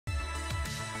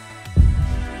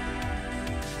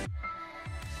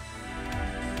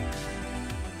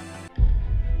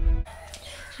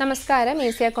നമസ്കാരം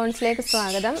ഈസി അക്കൗണ്ട്സിലേക്ക്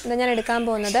സ്വാഗതം. ഇത് ഞാൻ എടുക്കാൻ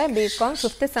പോകുന്നത് ബികോം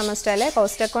 5th സെമസ്റ്ററിലെ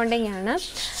കോസ്റ്റ് അക്കൗണ്ടിംഗ് ആണ്.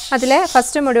 അതിലെ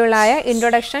first മൊഡ്യൂളായ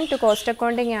introduction to cost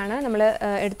accounting ആണ് നമ്മൾ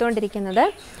എടുത്തുകൊണ്ടിരിക്കുന്നത്.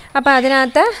 അപ്പോൾ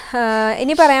അതിനകത്ത്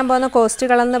ഇനി പറയാൻ പോകുന്ന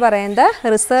കോസ്റ്റുകളെന്ന് പറയുന്നത്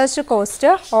research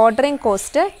cost, ordering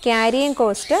cost, carrying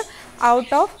cost,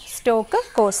 out of stock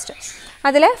cost.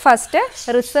 അതിൽ ഫസ്റ്റ്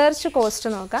റിസർച്ച് കോസ്റ്റ്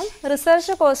നോക്കാം.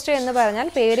 റിസർച്ച് കോസ്റ്റ് എന്ന് പറഞ്ഞാൽ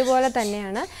പേര് പോലെ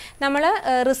തന്നെയാണ്. നമ്മൾ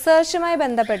റിസർച്ചുമായി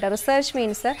ബന്ധപ്പെട്ട്, റിസർച്ച്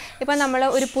മീൻസ് ഇപ്പോൾ നമ്മൾ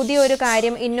ഒരു പുതിയൊരു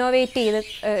കാര്യം ഇന്നോവേറ്റ് ചെയ്ത്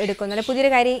എടുക്കുന്നു, അല്ലെങ്കിൽ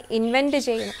പുതിയൊരു കാര്യം ഇൻവെൻറ്റ്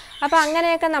ചെയ്യുന്നു. അപ്പോൾ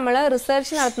അങ്ങനെയൊക്കെ നമ്മൾ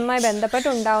റിസർച്ച് നടത്തുന്നതുമായി ബന്ധപ്പെട്ട്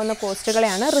ഉണ്ടാകുന്ന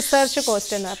കോസ്റ്റുകളെയാണ് റിസർച്ച്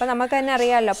കോസ്റ്റ് എന്ന്. അപ്പോൾ നമുക്ക് തന്നെ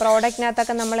അറിയാമല്ലോ,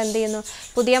 പ്രോഡക്റ്റിനകത്തൊക്കെ നമ്മൾ എന്ത് ചെയ്യുന്നു,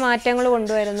 പുതിയ മാറ്റങ്ങൾ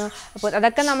കൊണ്ടുവരുന്നു. അപ്പോൾ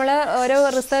അതൊക്കെ നമ്മൾ ഓരോ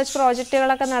റിസർച്ച്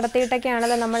പ്രോജക്റ്റുകളൊക്കെ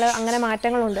നടത്തിയിട്ടൊക്കെയാണല്ലോ നമ്മൾ അങ്ങനെ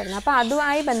മാറ്റങ്ങൾ കൊണ്ടുവരുന്നത്. അപ്പോൾ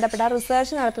അതുമായി ബന്ധപ്പെട്ട്, ആ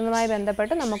റിസർച്ച് നടത്തുന്നതുമായി ബന്ധപ്പെട്ട്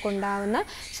നമുക്കുണ്ടാകുന്ന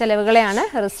ചിലവുകളെയാണ്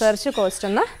റിസർച്ച് കോസ്റ്റ്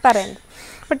എന്ന് പറയുന്നത്.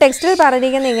 അപ്പോൾ ടെക്സ്റ്റിൽ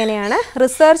പറഞ്ഞിരിക്കുന്നത് ഇങ്ങനെയാണ്: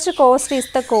 research cost is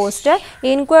the cost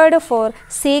inquired four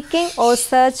seeking or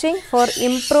searching for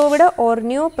improved or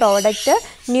new product,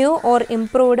 new or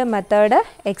improved method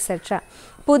etcetera.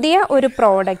 പുതിയ ഒരു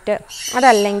പ്രോഡക്റ്റ്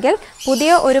അതല്ലെങ്കിൽ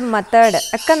പുതിയ ഒരു മെത്തേഡ്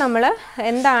ഒക്കെ നമ്മൾ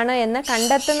എന്താണ് എന്ന്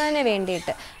കണ്ടെത്തുന്നതിന്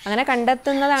വേണ്ടിയിട്ട്, അങ്ങനെ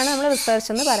കണ്ടെത്തുന്നതാണ് നമ്മൾ റിസർച്ച്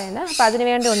എന്ന് പറയുന്നത്. അപ്പോൾ അതിനു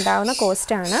വേണ്ടി ഉണ്ടാകുന്ന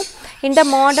കോസ്റ്റാണ്. In the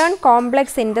modern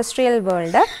complex industrial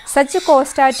world such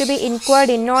cost are to B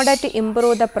inquired in order to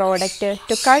improve the product,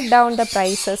 to cut down the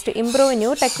prices, to improve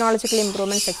new technological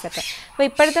improvements etcetera. അപ്പോൾ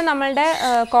ഇപ്പോഴത്തെ നമ്മളുടെ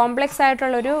കോംപ്ലെക്സ്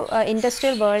ആയിട്ടുള്ളൊരു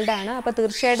ഇൻഡസ്ട്രിയൽ വേൾഡാണ്. അപ്പോൾ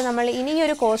തീർച്ചയായിട്ടും നമ്മൾ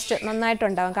ഇനിയൊരു cost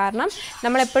നന്നായിട്ടുണ്ടാകും. കാരണം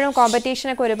നമ്മളെപ്പോഴും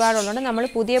കോമ്പറ്റീഷനൊക്കെ ഒരുപാടുള്ളതുകൊണ്ട് നമ്മൾ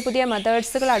പുതിയ പുതിയ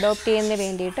മെത്തേഡ്സുകൾ അഡോപ്റ്റ് ചെയ്യുന്നതിന്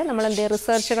വേണ്ടിയിട്ട് നമ്മൾ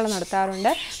റിസർച്ചുകൾ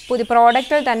നടത്താറുണ്ട്. പുതിയ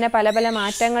പ്രോഡക്റ്റിൽ തന്നെ പല പല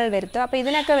മാറ്റങ്ങൾ വരുത്തുക. അപ്പോൾ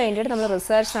ഇതിനൊക്കെ വേണ്ടിയിട്ട് നമ്മൾ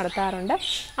റിസർച്ച് നടത്താറുണ്ട്.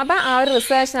 അപ്പോൾ ആ ഒരു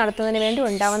റിസർച്ച് നടത്തുന്നതിന് വേണ്ടി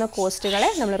ഉണ്ടാകുന്ന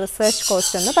കോസ്റ്റുകളെ നമ്മൾ റിസർച്ച്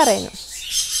കോസ്റ്റ് എന്ന് പറയുന്നു.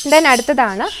 ദെൻ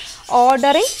അടുത്തതാണ്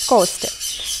ordering cost.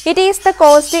 It is the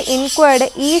cost inquired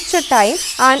each time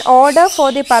and order for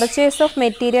the purchase of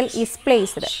material is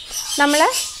placed. നമ്മൾ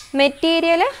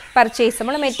മെറ്റീരിയൽ പർച്ചേസ്,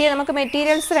 നമുക്ക്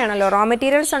മെറ്റീരിയൽസ് വേണമല്ലോ, റോ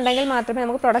മെറ്റീരിയൽസ് ഉണ്ടെങ്കിൽ മാത്രമേ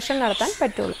നമുക്ക് പ്രൊഡക്ഷൻ നടത്താൻ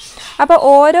പറ്റുള്ളൂ. അപ്പോൾ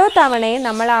ഓരോ തവണയും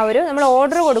നമ്മൾ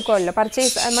ഓർഡർ കൊടുക്കുമല്ലോ,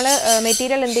 പർച്ചേസ്, നമ്മൾ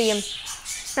മെറ്റീരിയൽ എന്ത് ചെയ്യും,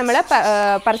 നമ്മൾ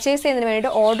പർച്ചേസ് ചെയ്യുന്നതിന്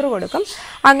വേണ്ടിയിട്ട് ഓർഡർ കൊടുക്കും.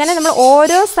 അങ്ങനെ നമ്മൾ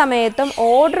ഓരോ സമയത്തും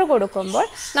ഓർഡർ കൊടുക്കുമ്പോൾ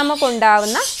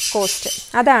നമുക്കുണ്ടാവുന്ന കോസ്റ്റ്,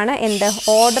 അതാണ് എന്ത്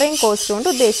ഓർഡറിംഗ് കോസ്റ്റ് കൊണ്ട്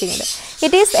ഉദ്ദേശിക്കുന്നത്.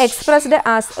 It is expressed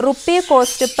as rupee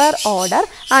cost per order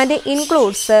and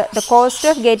includes the cost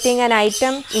of getting an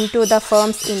item in to the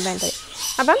firm's inventory.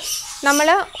 അപ്പം നമ്മൾ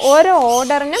ഓരോ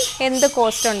ഓർഡറിനും എന്ത്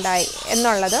കോസ്റ്റ് ഉണ്ടായി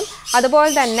എന്നുള്ളതും,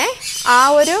 അതുപോലെ തന്നെ ആ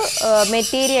ഒരു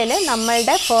മെറ്റീരിയൽ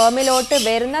നമ്മളുടെ ഫേമിലോട്ട്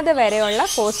വരുന്നത് വരെയുള്ള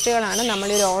കോസ്റ്റുകളാണ്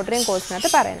നമ്മളൊരു ഓർഡറിങ് കോസ്റ്റിനകത്ത്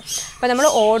പറയുന്നത്. അപ്പോൾ നമ്മൾ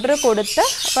ഓർഡർ കൊടുത്ത്,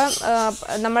 അപ്പം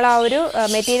നമ്മൾ ആ ഒരു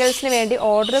മെറ്റീരിയൽസിന് വേണ്ടി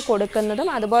ഓർഡർ കൊടുക്കുന്നതും,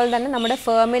 അതുപോലെ തന്നെ നമ്മുടെ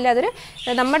ഫേമിൽ അതൊരു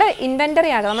നമ്മുടെ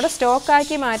ഇൻവെൻറ്ററി ആക്കുക, നമ്മുടെ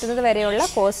സ്റ്റോക്കാക്കി മാറ്റുന്നത് വരെയുള്ള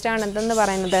കോസ്റ്റാണ് എന്തെന്ന്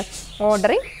പറയുന്നത്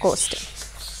ordering cost.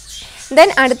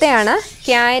 Then അടുത്തയാണ്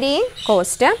carrying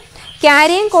cost.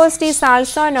 Carrying cost is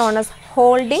also known as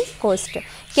holding cost.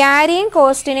 Carrying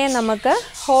കോസ്റ്റിനെ നമുക്ക്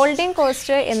ഹോൾഡിംഗ്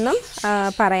കോസ്റ്റ് എന്നും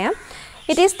പറയാം.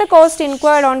 It is the cost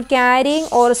inquired on carrying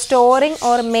or storing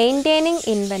or maintaining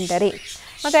inventory.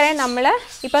 നമുക്കറിയാം,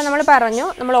 നമ്മൾ പറഞ്ഞു,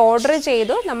 നമ്മൾ ഓർഡർ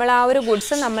ചെയ്തു, നമ്മൾ ആ ഒരു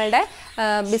ഗുഡ്സ് നമ്മളുടെ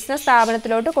ബിസിനസ്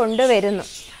സ്ഥാപനത്തിലോട്ട് കൊണ്ടുവരുന്നു.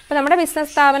 അപ്പോൾ നമ്മുടെ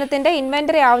ബിസിനസ് സ്ഥാപനത്തിൻ്റെ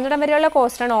ഇൻവെൻറ്ററി ആവുന്നിടം വരെയുള്ള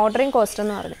കോസ്റ്റാണ് ഓർഡറിങ് കോസ്റ്റ്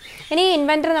എന്ന് പറയുന്നത്. ഇനി ഈ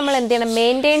ഇൻവെൻറ്ററി നമ്മൾ എന്ത് ചെയ്യണം,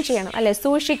 മെയിൻറ്റെയിൻ ചെയ്യണം, അല്ലേ,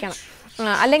 സൂക്ഷിക്കണം,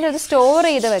 അല്ലെങ്കിൽ അത് സ്റ്റോർ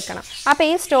ചെയ്ത് വെക്കണം. അപ്പോൾ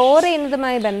ഈ സ്റ്റോർ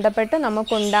ചെയ്യുന്നതുമായി ബന്ധപ്പെട്ട്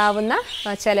നമുക്കുണ്ടാവുന്ന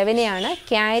ചിലവിനെയാണ്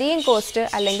ക്യാരിയിങ് കോസ്റ്റ്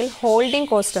അല്ലെങ്കിൽ ഹോൾഡിംഗ്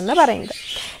കോസ്റ്റ് എന്ന് പറയുന്നത്.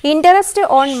 Interest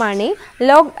on money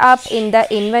locked up in the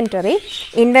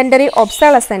inventory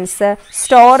obsolescence,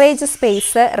 storage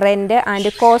space, rent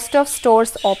and cost of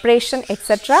stores operation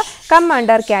etcetera come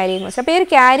under carrying cost. അപ്പോൾ ഈ ഒരു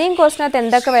ക്യാരിയിങ് കോസ്റ്റിനകത്ത്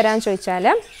എന്തൊക്കെ വരാമെന്ന് ചോദിച്ചാൽ,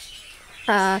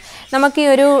 നമുക്ക് ഈ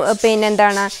ഒരു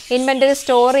ഇൻവെൻറ്ററി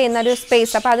സ്റ്റോർ ചെയ്യുന്നൊരു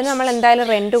സ്പേസ്, അപ്പോൾ അതിന് നമ്മൾ എന്തായാലും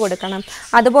റെൻറ്റ് കൊടുക്കണം.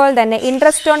 അതുപോലെ തന്നെ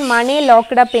interest on money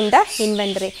locked up in the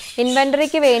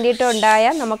ഇൻവെൻറ്ററിക്ക് വേണ്ടിയിട്ട്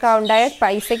നമുക്ക് ഉണ്ടായ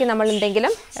പൈസയ്ക്ക് നമ്മൾ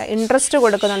എന്തെങ്കിലും ഇൻട്രസ്റ്റ്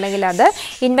കൊടുക്കുന്നുണ്ടെങ്കിൽ അത്.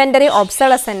 ഇൻവെൻറ്ററി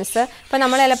ഒബ്സലസൻസ്, ഇപ്പോൾ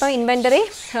നമ്മൾ ചിലപ്പോൾ ഇൻവെൻറ്ററി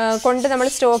കൊണ്ട് നമ്മൾ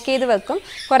സ്റ്റോക്ക് ചെയ്ത് വെക്കും,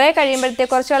 കുറേ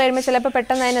കുറച്ച് കഴിയുമ്പോൾ ചിലപ്പോൾ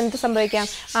പെട്ടെന്ന് അതിന് എന്ത് സംഭവിക്കാം,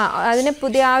 അതിന്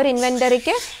പുതിയ ആ ഒരു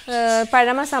ഇൻവെൻറ്ററിക്ക്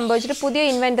പഴമ സംഭവിച്ചിട്ട് പുതിയ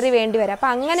ഇൻവെൻറ്ററി വേണ്ടി വരാം.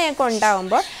 അപ്പോൾ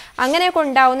അങ്ങനെയൊക്കെ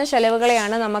ഉണ്ടാവുന്ന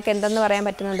ചിലവുകളെയാണ് നമുക്ക് എന്തെന്ന് പറയാൻ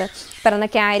പറ്റുന്നത്, പറയുന്ന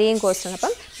ക്യാരിയിങ് കോസ്റ്റ്.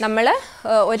 അപ്പം നമ്മൾ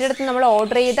ഒരിടത്ത് നമ്മൾ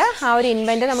ഓർഡർ ചെയ്ത ആ ഒരു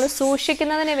ഇൻവെൻറ്ററി നമ്മൾ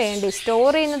സൂക്ഷിക്കുന്നതിന് വേണ്ടി, സ്റ്റോർ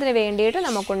ചെയ്യുന്നതിന് വേണ്ടിയിട്ട്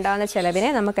നമുക്കുണ്ടാകുന്ന ചിലവിനെ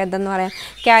നമുക്ക് എന്തെന്ന് പറയാം,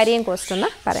 ക്യാരിയിങ് കോസ്റ്റ് എന്ന്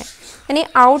പറയാം. ഇനി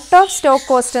ഔട്ട് ഓഫ് സ്റ്റോക്ക്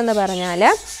കോസ്റ്റ് എന്ന് പറഞ്ഞാൽ,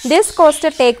 this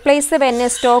cost take place when A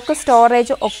stock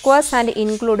storage occurs and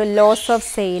include loss of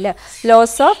sale,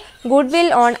 loss of good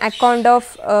will on account of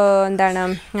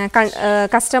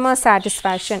customer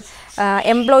satisfaction,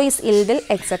 employees ഇൽ വിൽ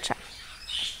എക്സെട്ര.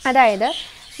 അതായത്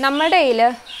നമ്മുടെ കയ്യിൽ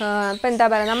ഇപ്പോൾ എന്താ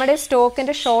പറയുക, നമ്മുടെ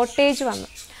സ്റ്റോക്കിൻ്റെ ഷോർട്ടേജ് വന്നു,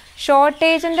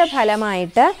 ഷോർട്ടേജിൻ്റെ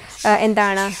ഫലമായിട്ട്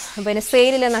എന്താണ് പിന്നെ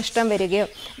സെയിലിൽ നഷ്ടം വരികയോ,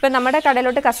 ഇപ്പം നമ്മുടെ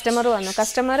കടയിലോട്ട്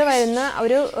കസ്റ്റമർ വരുന്ന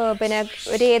ഒരു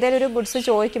ഏതെങ്കിലും ഒരു ഗുഡ്സ്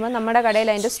ചോദിക്കുമ്പോൾ നമ്മുടെ കടയിൽ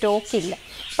അതിൻ്റെ സ്റ്റോക്ക് ഇല്ല,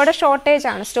 അപ്പോൾ അവിടെ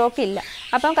ഷോർട്ടേജാണ്, സ്റ്റോക്ക് ഇല്ല.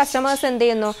 അപ്പം കസ്റ്റമേഴ്സ് എന്ത്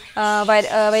ചെയ്യുന്നു,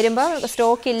 വരുമ്പോൾ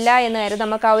സ്റ്റോക്ക് ഇല്ല എന്ന് കരുതി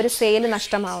നമുക്ക് ആ ഒരു സെയിൽ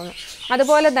നഷ്ടമാവുന്നു.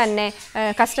 അതുപോലെ തന്നെ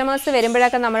കസ്റ്റമേഴ്സ്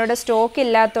വരുമ്പോഴൊക്കെ നമ്മളുടെ സ്റ്റോക്ക്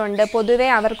ഇല്ലാത്തതുകൊണ്ട് പൊതുവേ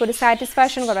അവർക്കൊരു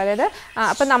സാറ്റിസ്ഫാക്ഷൻ കുറവ്, അതായത്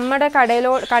അപ്പം നമ്മുടെ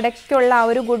കടയ്ക്കുള്ള ആ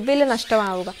ഒരു ഗുഡ് വില്ല്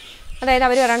നഷ്ടമാവുക. അതായത്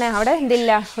അവർ പറയണേ അവിടെ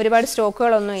എന്തില്ല, ഒരുപാട്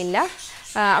സ്റ്റോക്കുകളൊന്നും ഇല്ല,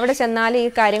 അവിടെ ചെന്നാൽ ഈ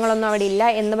കാര്യങ്ങളൊന്നും അവിടെ ഇല്ല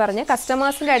എന്ന് പറഞ്ഞ്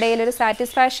കസ്റ്റമേഴ്സിൻ്റെ ഇടയിൽ ഒരു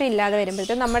സാറ്റിസ്ഫാക്ഷൻ ഇല്ലാതെ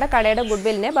വരുമ്പോഴത്തേക്കും നമ്മുടെ കടയുടെ ഗുഡ്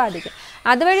വില്ലിനെ ബാധിക്കും.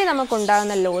 അതുവഴി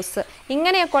നമുക്കുണ്ടാകുന്ന ലോസ്,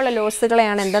 ഇങ്ങനെയൊക്കെയുള്ള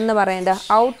ലോസുകളെയാണ് എന്തെന്ന് പറയുന്നത്,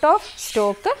 ഔട്ട് ഓഫ്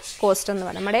സ്റ്റോക്ക് കോസ്റ്റ് എന്ന്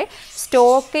പറയുന്നത്. നമ്മുടെ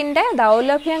സ്റ്റോക്കിൻ്റെ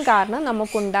ദൗർലഭ്യം കാരണം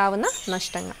നമുക്കുണ്ടാവുന്ന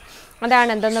നഷ്ടങ്ങൾ,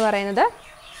 അതാണ് എന്തെന്ന് പറയുന്നത്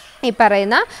ഈ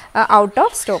പറയുന്ന ഔട്ട്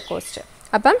ഓഫ് സ്റ്റോക്ക് കോസ്റ്റ്.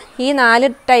 അപ്പം ഈ 4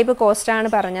 ടൈപ്പ് കോസ്റ്റാണ്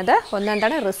പറഞ്ഞത്.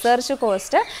 ഒന്നെന്താണ് റിസർച്ച്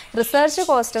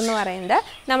കോസ്റ്റ് എന്ന്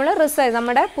പറയുന്നത്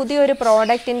നമ്മുടെ പുതിയൊരു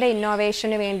പ്രോഡക്റ്റിൻ്റെ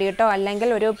ഇന്നോവേഷന് വേണ്ടിയിട്ടോ അല്ലെങ്കിൽ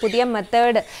ഒരു പുതിയ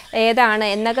മെത്തേഡ് ഏതാണ്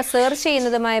എന്നൊക്കെ സെർച്ച്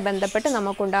ചെയ്യുന്നതുമായി ബന്ധപ്പെട്ട്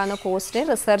നമുക്കുണ്ടാകുന്ന കോസ്റ്റ്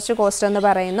റിസർച്ച് കോസ്റ്റ് എന്ന്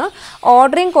പറയുന്നു.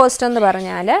 ഓർഡറിങ് കോസ്റ്റ് എന്ന്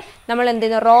പറഞ്ഞാൽ നമ്മൾ എന്ത്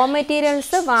ചെയ്യുന്നു, റോ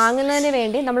മെറ്റീരിയൽസ് വാങ്ങുന്നതിന്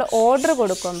വേണ്ടി നമ്മൾ ഓർഡർ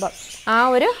കൊടുക്കുമ്പോൾ ആ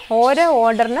ഓരോ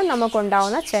ഓർഡറിനും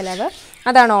നമുക്കുണ്ടാകുന്ന ചിലവ്,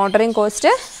 അതാണ് ഓർഡറിങ്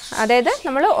കോസ്റ്റ്. അതായത്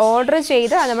നമ്മൾ ഓർഡർ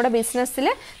ചെയ്ത് നമ്മുടെ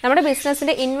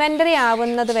ബിസിനസ്സിൻ്റെ ഇൻവെൻ്ററി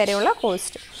ആവുന്നത് വരെയുള്ള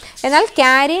കോസ്റ്റ്. എന്നാൽ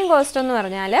ക്യാരിയിങ് കോസ്റ്റ് എന്ന്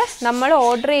പറഞ്ഞാൽ നമ്മൾ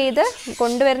ഓർഡർ ചെയ്ത്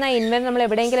കൊണ്ടുവരുന്ന ഇൻവെൻ്ററി നമ്മൾ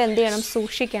എവിടെയെങ്കിലും എന്ത് ചെയ്യണം,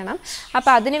 സൂക്ഷിക്കണം.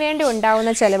 അപ്പോൾ അതിനുവേണ്ടി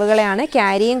ഉണ്ടാകുന്ന ചിലവുകളെയാണ്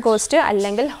ക്യാരിയിങ് കോസ്റ്റ്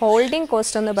അല്ലെങ്കിൽ ഹോൾഡിംഗ്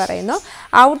കോസ്റ്റ് എന്ന് പറയുന്നു.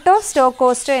 ഔട്ട് ഓഫ് സ്റ്റോക്ക്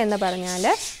കോസ്റ്റ് എന്ന് പറഞ്ഞാൽ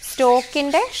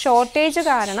സ്റ്റോക്കിൻ്റെ ഷോർട്ടേജ്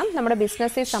കാരണം നമ്മുടെ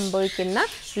ബിസിനസ്സിൽ സംഭവിക്കുന്ന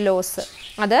ലോസ്,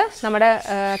 അത് നമ്മുടെ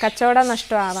കച്ചവടം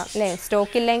നഷ്ടമാവാം അല്ലേ,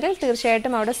 സ്റ്റോക്കില്ലെങ്കിൽ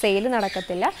തീർച്ചയായിട്ടും അവിടെ സെയിൽ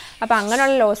നടക്കത്തില്ല, അപ്പോൾ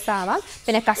അങ്ങനെയുള്ള ലോസ് ആവാം.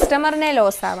 പിന്നെ കസ്റ്റമറിനെ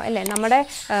ലോസ് ആവാം അല്ലേ,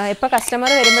 ഇപ്പോൾ കസ്റ്റമർ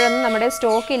വരുമ്പോഴൊന്നും നമ്മുടെ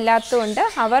സ്റ്റോക്ക് ഇല്ലാത്തതുകൊണ്ട്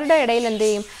അവരുടെ ഇടയിൽ എന്ത്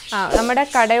ചെയ്യും, നമ്മുടെ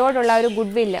കടയോടുള്ള ഒരു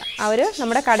ഗുഡ് വില്ല്,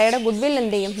 നമ്മുടെ കടയുടെ ഗുഡ് വില്ല്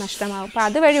എന്ത് ചെയ്യും, നഷ്ടമാകും. അപ്പോൾ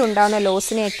അതുവഴി ഉണ്ടാകുന്ന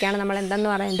ലോസിനെയൊക്കെയാണ് നമ്മൾ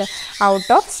എന്തെന്ന് പറയുന്നത്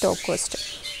ഔട്ട് ഓഫ് സ്റ്റോക്ക് കോസ്റ്റ്.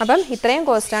 അപ്പം ഇത്രയും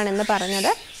കോസ്റ്റാണ് ഇന്ന്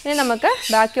പറഞ്ഞത്. ഇനി നമുക്ക്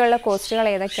ബാക്കിയുള്ള കോസ്റ്റുകൾ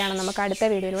ഏതൊക്കെയാണ് നമുക്ക് അടുത്ത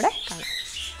വീഡിയോയിലൂടെ കാണാം.